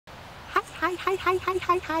Hi.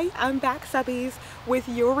 I'm back, subbies, with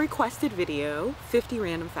your requested video, 50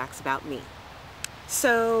 random facts about me.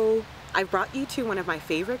 So I brought you to one of my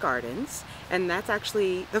favorite gardens, and that's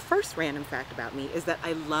actually the first random fact about me, is that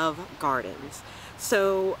I love gardens.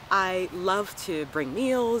 So I love to bring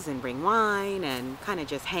meals and bring wine and kind of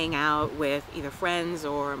just hang out with either friends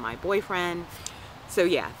or my boyfriend. So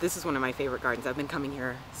yeah, this is one of my favorite gardens. I've been coming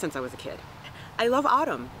here since I was a kid. I love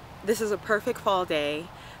autumn. This is a perfect fall day.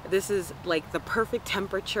 This is like the perfect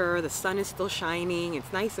temperature. The sun is still shining.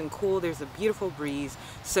 It's nice and cool. There's a beautiful breeze.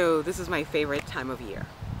 So this is my favorite time of year.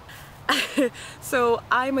 So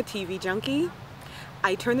I'm a TV junkie.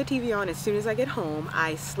 I turn the TV on as soon as I get home.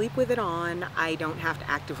 I sleep with it on. I don't have to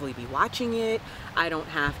actively be watching it. I don't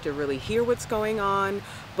have to really hear what's going on,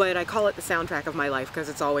 but I call it the soundtrack of my life because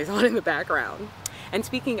it's always on in the background. And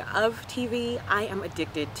speaking of TV, I am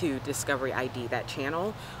addicted to Discovery ID, that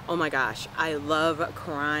channel. Oh my gosh, I love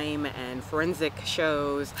crime and forensic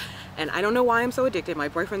shows, and I don't know why I'm so addicted. My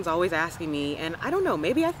boyfriend's always asking me, and I don't know,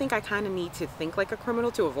 maybe I think I kind of need to think like a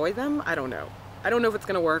criminal to avoid them. I don't know. I don't know if it's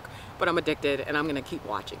gonna work, but I'm addicted and I'm gonna keep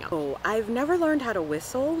watching them. Oh, I've never learned how to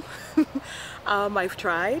whistle. I've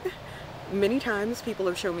tried many times. People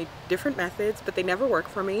have shown me different methods, but they never work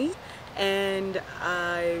for me. And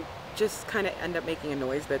I just kind of end up making a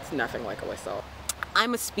noise that's nothing like a whistle.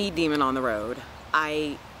 I'm a speed demon on the road.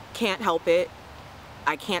 I can't help it.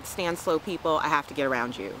 I can't stand slow people. I have to get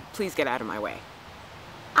around you. Please get out of my way.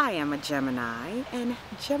 I am a Gemini, and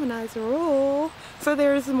Geminis rule. So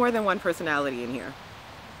there's more than one personality in here.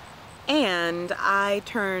 And I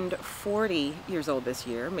turned 40 years old this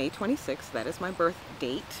year, May 26th. That is my birth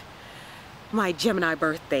date, my Gemini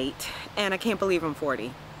birth date. And I can't believe I'm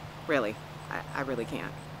 40. Really, I really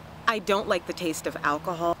can't. I don't like the taste of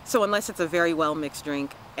alcohol, so unless it's a very well mixed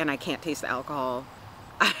drink and I can't taste the alcohol,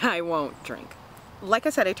 I won't drink. Like I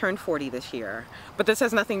said, I turned 40 this year, but this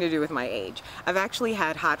has nothing to do with my age. I've actually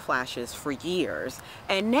had hot flashes for years,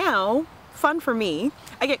 and now, fun for me,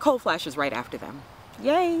 I get cold flashes right after them.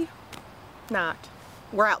 Yay! Not.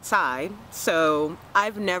 We're outside, so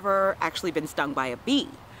I've never actually been stung by a bee.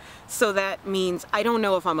 So that means I don't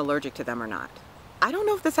know if I'm allergic to them or not. I don't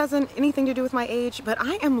know if this has anything to do with my age, but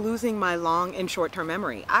I am losing my long and short-term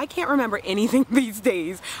memory. I can't remember anything these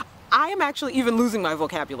days. I am actually even losing my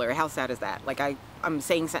vocabulary. How sad is that? Like I'm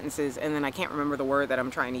saying sentences and then I can't remember the word that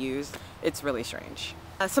I'm trying to use. It's really strange.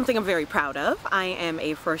 Something I'm very proud of. I am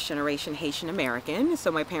a first-generation Haitian American.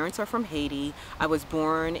 So my parents are from Haiti. I was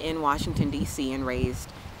born in Washington, D.C. and raised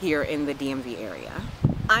here in the DMV area.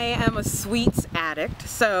 I am a sweets addict,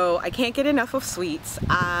 so I can't get enough of sweets.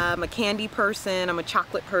 I'm a candy person, I'm a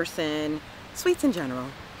chocolate person, sweets in general.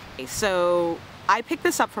 So I picked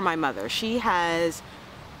this up from my mother. She has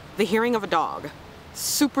the hearing of a dog,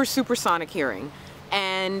 super sonic hearing,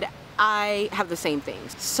 and I have the same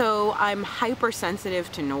things. So I'm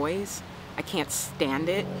hypersensitive to noise. I can't stand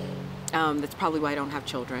it. That's probably why I don't have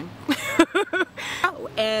children. Oh,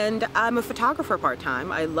 and I'm a photographer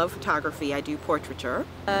part-time. I love photography. I do portraiture.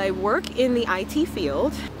 I work in the IT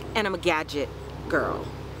field, and I'm a gadget girl.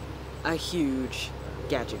 A huge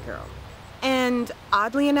gadget girl. And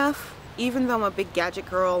oddly enough, even though I'm a big gadget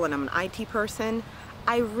girl and I'm an IT person,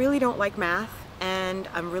 I really don't like math, and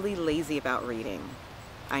I'm really lazy about reading.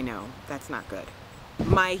 I know, that's not good.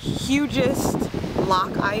 My hugest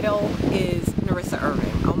lock idol is Nerissa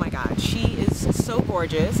Irving. Oh my God, she is so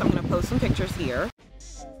gorgeous. I'm gonna post some pictures here.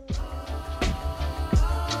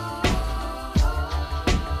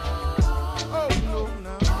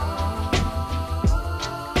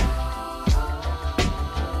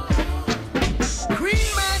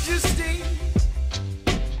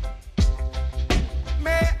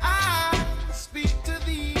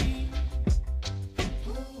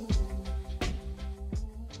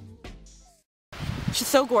 She's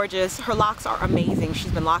so gorgeous. Her locks are amazing.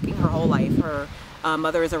 She's been locking her whole life. Her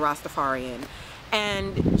mother is a Rastafarian,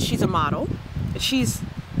 and she's a model. She's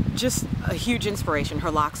just a huge inspiration. Her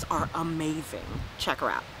locks are amazing. Check her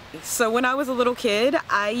out. So when I was a little kid,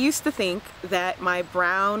 I used to think that my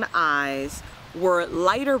brown eyes were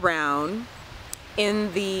lighter brown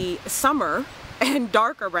in the summer and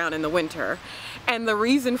darker brown in the winter. And the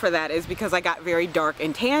reason for that is because I got very dark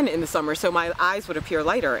and tan in the summer, so my eyes would appear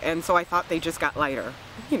lighter, and so I thought they just got lighter.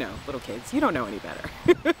 You know, little kids, you don't know any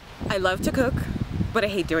better. I love to cook, but I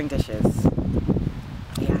hate doing dishes.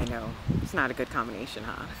 Yeah, I know. It's not a good combination,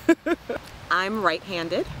 huh? I'm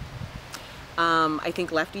right-handed. I think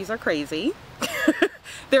lefties are crazy.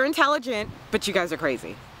 They're intelligent, but you guys are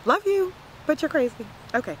crazy. Love you, but you're crazy.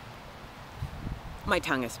 Okay. My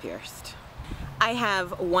tongue is pierced. I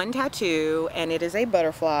have one tattoo, and it is a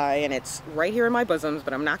butterfly, and it's right here in my bosoms,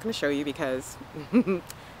 but I'm not going to show you because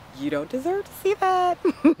you don't deserve to see that.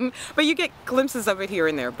 But you get glimpses of it here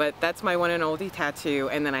and there, but that's my one and only tattoo,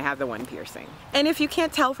 and then I have the one piercing. And if you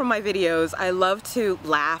can't tell from my videos, I love to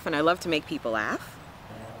laugh, and I love to make people laugh.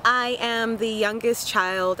 I am the youngest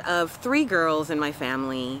child of 3 girls in my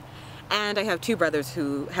family, and I have 2 brothers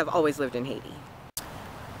who have always lived in Haiti.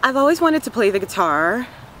 I've always wanted to play the guitar,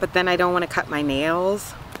 but then I don't want to cut my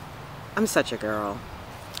nails. I'm such a girl.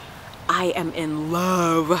 I am in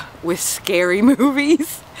love with scary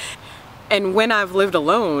movies. And when I've lived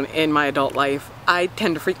alone in my adult life, I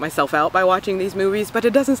tend to freak myself out by watching these movies, but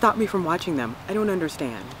it doesn't stop me from watching them. I don't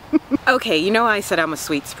understand. Okay, you know I said I'm a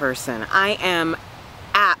sweets person. I am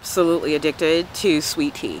absolutely addicted to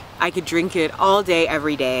sweet tea. I could drink it all day,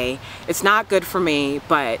 every day. It's not good for me,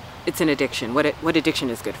 but it's an addiction. What addiction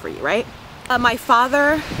is good for you, right? My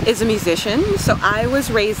father is a musician, so I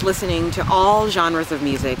was raised listening to all genres of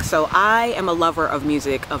music. So I am a lover of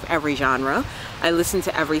music of every genre. I listen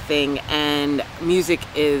to everything, and music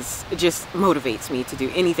just motivates me to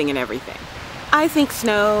do anything and everything. I think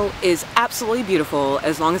snow is absolutely beautiful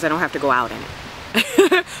as long as I don't have to go out in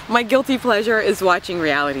it. My guilty pleasure is watching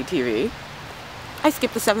reality TV. I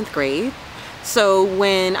skipped the 7th grade. So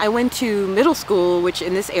when I went to middle school, which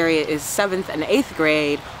in this area is 7th and 8th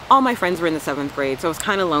grade, all my friends were in the 7th grade, so it was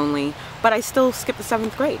kind of lonely, but I still skipped the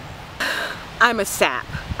 7th grade. I'm a sap.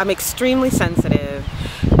 I'm extremely sensitive,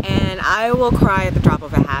 and I will cry at the drop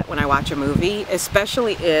of a hat when I watch a movie,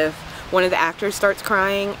 especially if one of the actors starts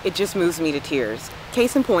crying. It just moves me to tears.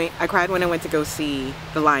 Case in point, I cried when I went to go see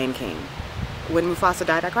The Lion King. When Mufasa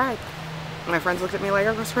died, I cried. My friends looked at me like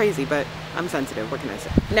I was crazy, but I'm sensitive, what can I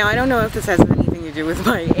say? Now, I don't know if this has anything to do with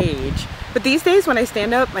my age, but these days when I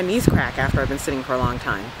stand up, my knees crack after I've been sitting for a long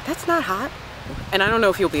time. That's not hot. And I don't know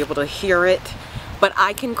if you'll be able to hear it, but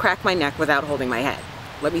I can crack my neck without holding my head.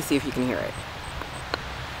 Let me see if you can hear it.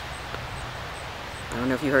 I don't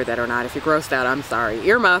know if you heard that or not. If you're grossed out, I'm sorry.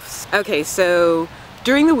 Earmuffs. Okay, so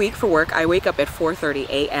during the week for work, I wake up at 4:30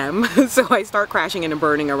 a.m. so I start crashing and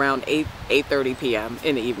burning around 8:30 p.m.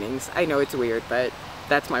 in the evenings. I know it's weird, but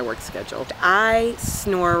that's my work schedule. I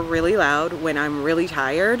snore really loud when I'm really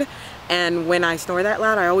tired, and when I snore that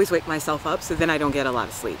loud, I always wake myself up, so then I don't get a lot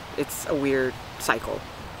of sleep. It's a weird cycle.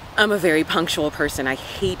 I'm a very punctual person. I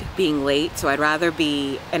hate being late, so I'd rather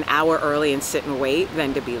be an hour early and sit and wait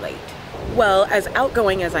than to be late. Well, as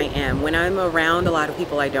outgoing as I am, when I'm around a lot of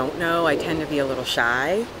people I don't know, I tend to be a little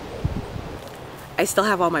shy. I still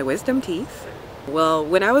have all my wisdom teeth. Well,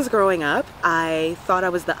 when I was growing up, I thought I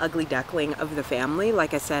was the ugly duckling of the family.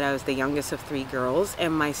 Like I said, I was the youngest of 3 girls,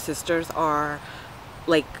 and my sisters are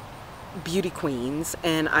like beauty queens,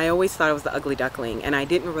 and I always thought I was the ugly duckling, and I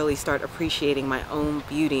didn't really start appreciating my own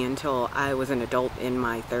beauty until I was an adult in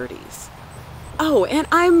my 30s. Oh, and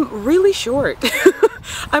I'm really short.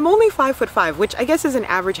 I'm only 5'5", which I guess is an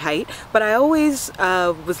average height, but I always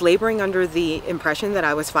was laboring under the impression that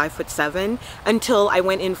I was 5'7" until I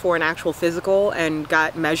went in for an actual physical and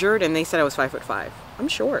got measured, and they said I was 5'5". I'm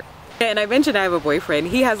short. And I mentioned I have a boyfriend.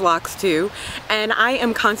 He has locks too, and I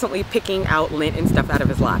am constantly picking out lint and stuff out of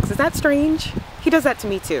his locks. Is that strange? He does that to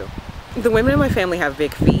me too. The women in my family have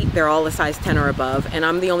big feet. They're all a size 10 or above, and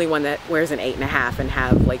I'm the only one that wears an 8.5 and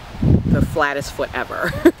have like the flattest foot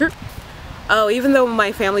ever. Oh, even though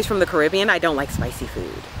my family's from the Caribbean, I don't like spicy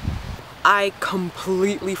food. I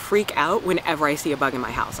completely freak out whenever I see a bug in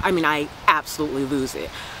my house. I mean, I absolutely lose it.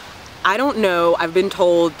 I don't know, I've been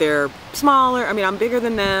told they're smaller. I mean, I'm bigger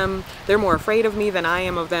than them. They're more afraid of me than I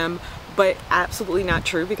am of them, but absolutely not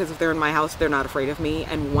true, because if they're in my house, they're not afraid of me.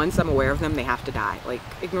 And once I'm aware of them, they have to die. Like,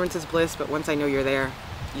 ignorance is bliss, but once I know you're there,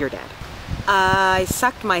 you're dead. I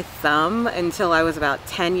sucked my thumb until I was about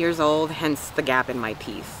 10 years old, hence the gap in my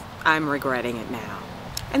teeth. I'm regretting it now.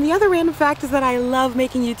 And the other random fact is that I love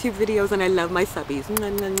making YouTube videos, and I love my subbies.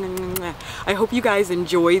 I hope you guys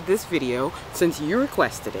enjoyed this video since you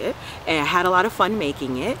requested it, and I had a lot of fun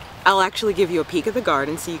making it. I'll actually give you a peek of the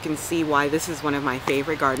garden so you can see why this is one of my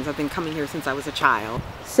favorite gardens. I've been coming here since I was a child.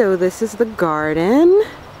 So this is the garden.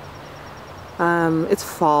 It's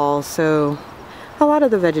fall, so a lot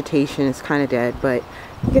of the vegetation is kind of dead, but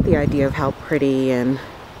you get the idea of how pretty and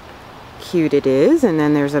cute it is. And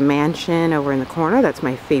then there's a mansion over in the corner. That's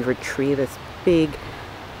my favorite tree, this big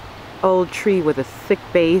old tree with a thick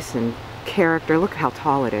base and character. Look at how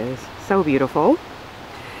tall it is. So beautiful.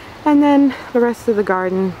 And then the rest of the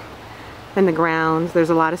garden and the grounds.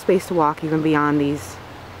 There's a lot of space to walk even beyond these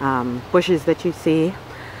bushes that you see.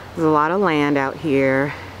 There's a lot of land out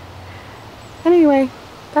here. Anyway,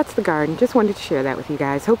 that's the garden. Just wanted to share that with you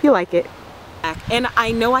guys. Hope you like it. back. And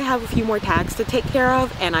I know I have a few more tags to take care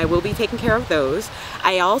of, and I will be taking care of those.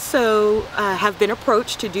 I also have been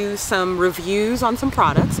approached to do some reviews on some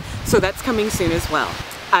products, so that's coming soon as well.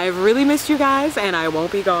 I've really missed you guys, and I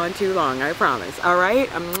won't be gone too long, I promise. All right?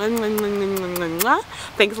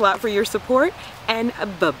 Thanks a lot for your support, and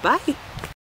bye-bye.